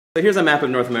So here's a map of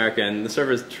North America, and the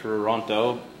server is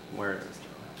Toronto. Where is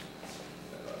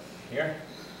Toronto? Here?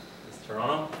 Is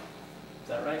Toronto? Is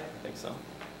that right? I think so.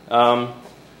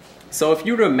 So if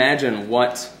you were to imagine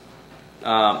what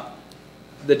the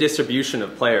distribution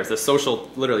of players, the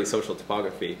social, literally social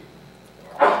topography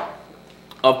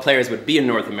of players would be in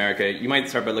North America, you might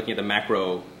start by looking at the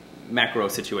macro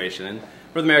situation. And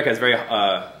North America has very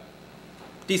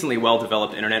decently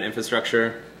well-developed internet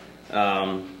infrastructure.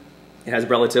 It has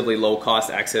relatively low-cost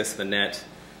access to the net,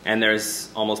 and there's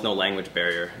almost no language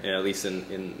barrier, at least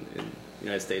in the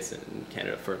United States and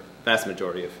Canada, for the vast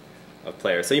majority of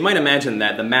players. So you might imagine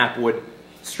that the map would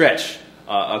stretch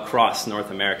across North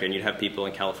America, and you'd have people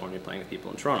in California playing with people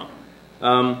in Toronto.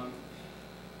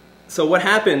 So what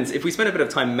happens, if we spend a bit of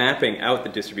time mapping out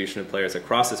the distribution of players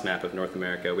across this map of North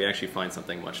America, we actually find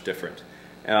something much different.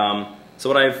 So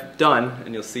what I've done,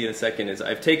 and you'll see in a second, is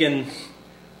I've taken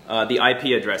the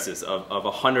IP addresses of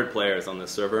 100 players on this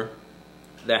server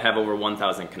that have over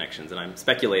 1,000 connections, and I'm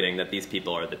speculating that these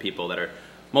people are the people that are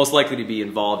most likely to be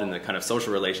involved in the kind of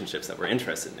social relationships that we're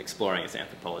interested in exploring as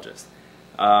anthropologists,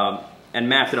 and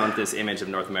mapped it onto this image of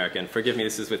North America. And forgive me,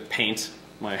 this is with paint,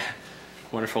 my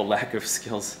wonderful lack of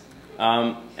skills.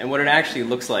 And what it actually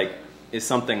looks like is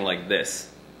something like this.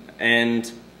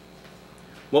 And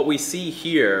what we see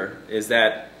here is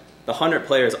that the 100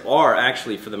 players are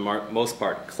actually, for the most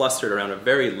part, clustered around a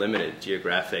very limited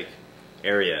geographic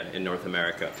area in North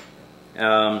America.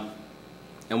 And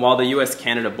while the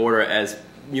US-Canada border, as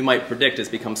you might predict, has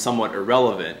become somewhat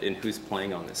irrelevant in who's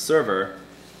playing on this server,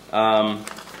 the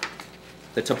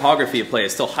topography of play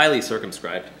is still highly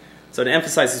circumscribed. So to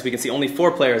emphasize this, we can see only 4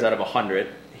 players out of 100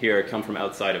 here come from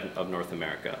outside of North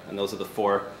America. And those are the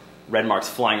 4 red marks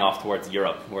flying off towards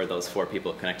Europe, where those 4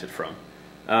 people connected from.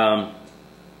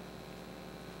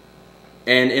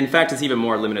 And in fact, it's even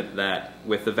more limited than that,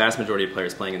 with the vast majority of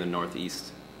players playing in the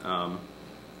Northeast.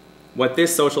 What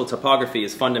this social topography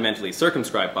is fundamentally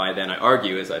circumscribed by, then, I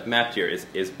argue, as I've mapped here,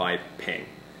 is by ping.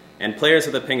 And players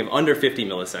with a ping of under 50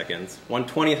 milliseconds,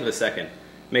 1/20th of a second,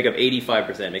 make up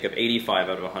 85%, make up 85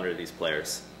 out of 100 of these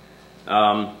players.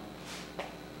 So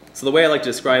the way I like to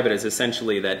describe it is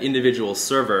essentially that individual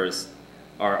servers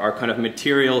are kind of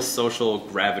material social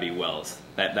gravity wells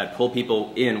that pull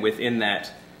people in within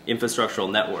that infrastructural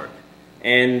network.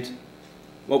 And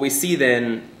what we see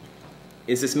then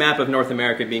is this map of North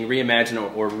America being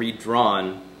reimagined or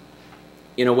redrawn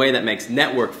in a way that makes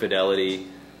network fidelity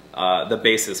the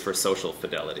basis for social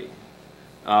fidelity.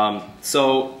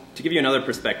 So to give you another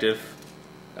perspective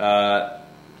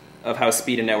of how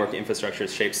speed and network infrastructure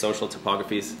shapes social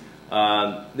topographies,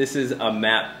 this is a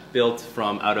map built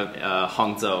out of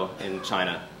Hangzhou in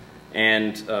China.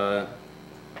 And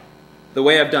the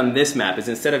way I've done this map is,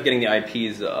 instead of getting the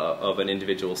IPs of an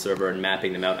individual server and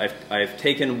mapping them out, I've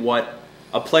taken what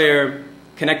a player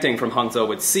connecting from Hangzhou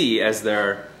would see as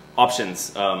their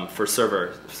options for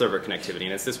server connectivity.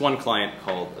 And it's this one client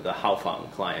called the Haofang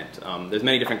client. There's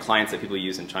many different clients that people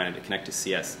use in China to connect to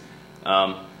CS.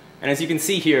 And as you can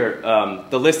see here,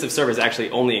 the list of servers actually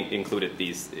only included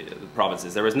these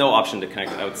provinces. There was no option to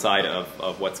connect outside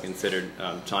of what's considered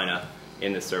China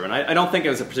in this server. And I don't think it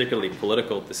was a particularly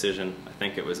political decision. I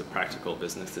think it was a practical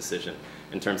business decision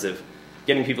in terms of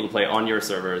getting people to play on your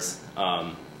servers,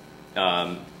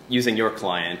 using your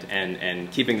client,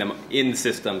 and keeping them in the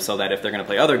system so that if they're going to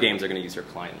play other games, they're going to use your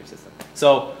client in your system.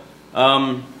 So,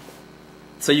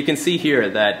 so you can see here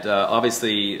that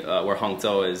obviously where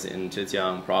Hangzhou is in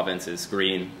Zhejiang province is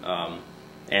green,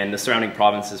 and the surrounding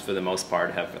provinces for the most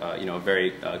part have a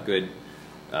very good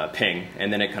ping,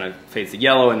 and then it kind of fades to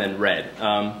yellow and then red.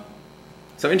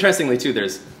 So interestingly too,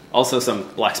 there's also some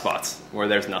black spots where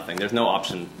there's nothing. There's no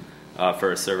option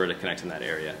for a server to connect in that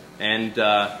area. And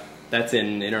that's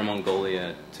in Inner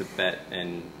Mongolia, Tibet,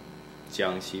 and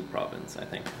Jiangxi province, I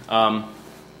think.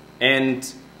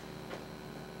 And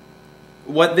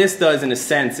what this does, in a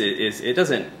sense, is it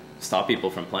doesn't stop people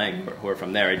from playing who are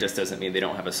from there. It just doesn't mean they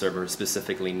don't have a server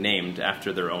specifically named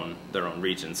after their own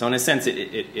region. So in a sense,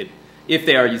 if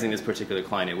they are using this particular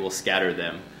client, it will scatter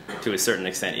them to a certain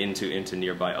extent into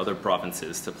nearby other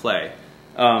provinces to play.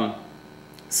 And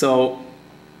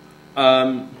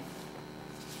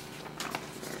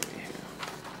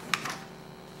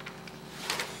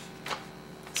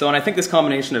I think this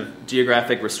combination of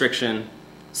geographic restriction,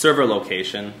 server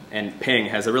location, and ping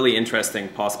has a really interesting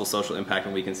possible social impact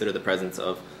when we consider the presence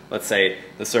of, let's say,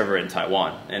 the server in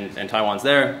Taiwan. And Taiwan's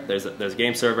there's a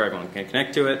game server, everyone can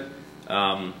connect to it.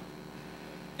 And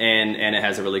it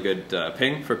has a really good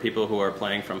ping for people who are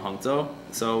playing from Hangzhou.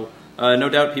 So no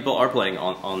doubt people are playing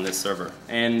on this server.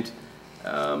 And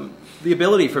the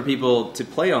ability for people to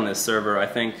play on this server, I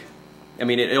think, I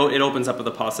mean, it opens up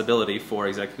the possibility for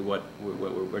exactly what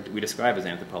we describe as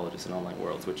anthropologists in online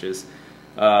worlds, which is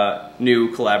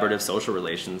new collaborative social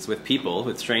relations with people,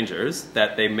 with strangers,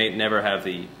 that they may never have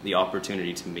the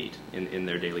opportunity to meet in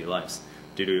their daily lives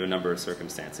due to a number of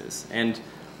circumstances. And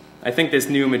I think this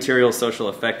new material social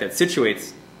effect that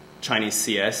situates Chinese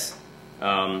CS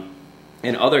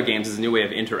in other games as a new way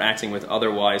of interacting with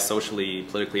otherwise socially,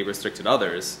 politically restricted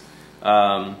others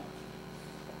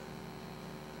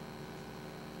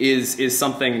is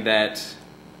something that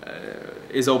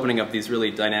is opening up these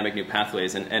really dynamic new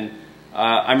pathways. And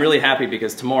I'm really happy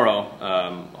because tomorrow,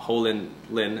 Ho Lin,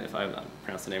 if I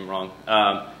pronounced the name wrong,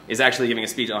 is actually giving a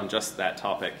speech on just that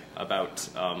topic about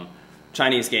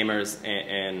Chinese gamers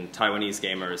and Taiwanese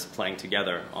gamers playing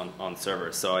together on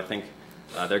servers. So I think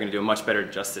they're going to do a much better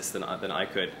justice than I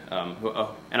could.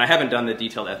 And I haven't done the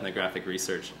detailed ethnographic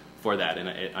research for that,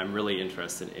 and I'm really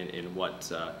interested in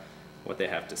what they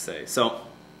have to say. So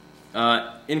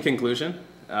in conclusion,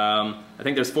 I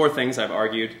think there's 4 things I've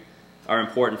argued are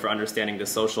important for understanding the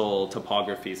social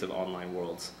topographies of online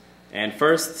worlds. And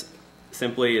first,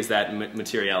 simply, is that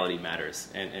materiality matters,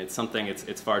 and it's something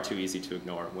it's far too easy to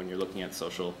ignore when you're looking at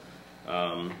social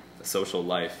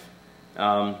life.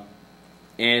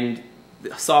 And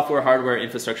the software, hardware,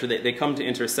 infrastructure, they come to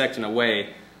intersect in a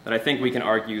way that I think we can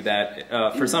argue that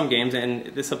for some games, and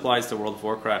this applies to World of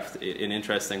Warcraft in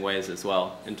interesting ways as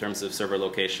well, in terms of server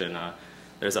location.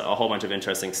 There's a whole bunch of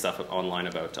interesting stuff online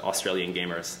about Australian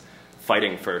gamers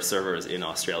fighting for servers in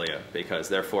Australia because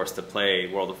they're forced to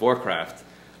play World of Warcraft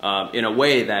in a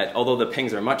way that, although the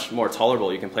pings are much more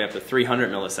tolerable, you can play up to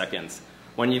 300 milliseconds.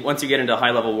 Once you get into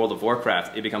high-level World of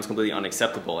Warcraft, it becomes completely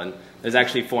unacceptable, and there's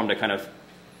actually formed a kind of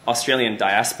Australian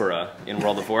diaspora in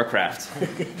World of Warcraft,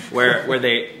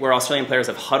 where Australian players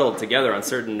have huddled together on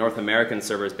certain North American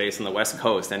servers based on the West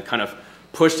Coast and kind of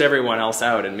pushed everyone else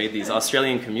out and made these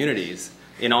Australian communities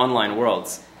in online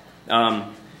worlds.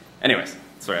 Anyways,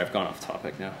 sorry, I've gone off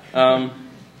topic now.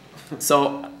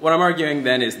 So what I'm arguing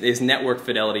then is network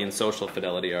fidelity and social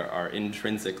fidelity are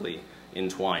intrinsically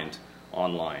entwined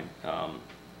online.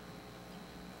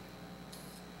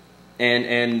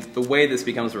 And the way this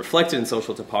becomes reflected in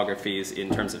social topographies in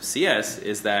terms of CS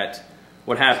is that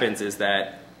what happens is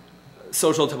that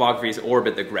social topographies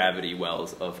orbit the gravity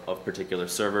wells of particular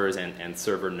servers and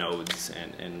server nodes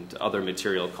and other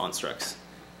material constructs.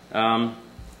 And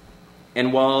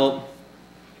while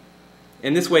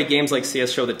in this way games like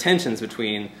CS show the tensions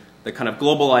between the kind of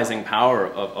globalizing power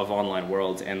of online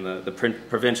worlds and the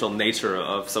provincial nature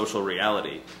of social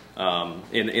reality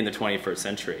in the 21st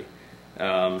century.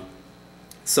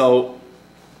 So,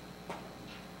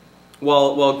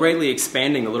 while greatly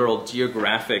expanding the literal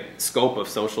geographic scope of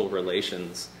social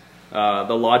relations,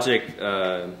 the logic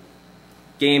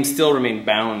games still remain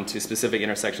bound to specific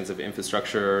intersections of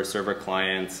infrastructure, server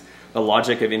clients, the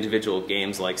logic of individual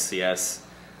games like CS,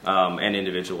 and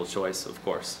individual choice, of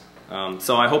course.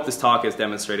 So I hope this talk has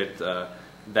demonstrated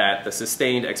that the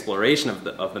sustained exploration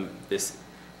of this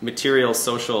material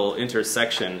social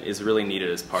intersection is really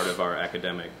needed as part of our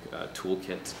academic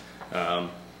toolkit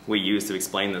we use to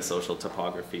explain the social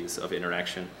topographies of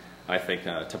interaction. I think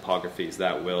topographies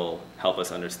that will help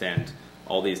us understand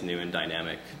all these new and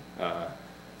dynamic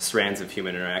strands of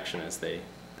human interaction as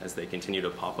they continue to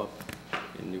pop up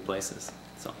in new places.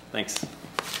 So, thanks.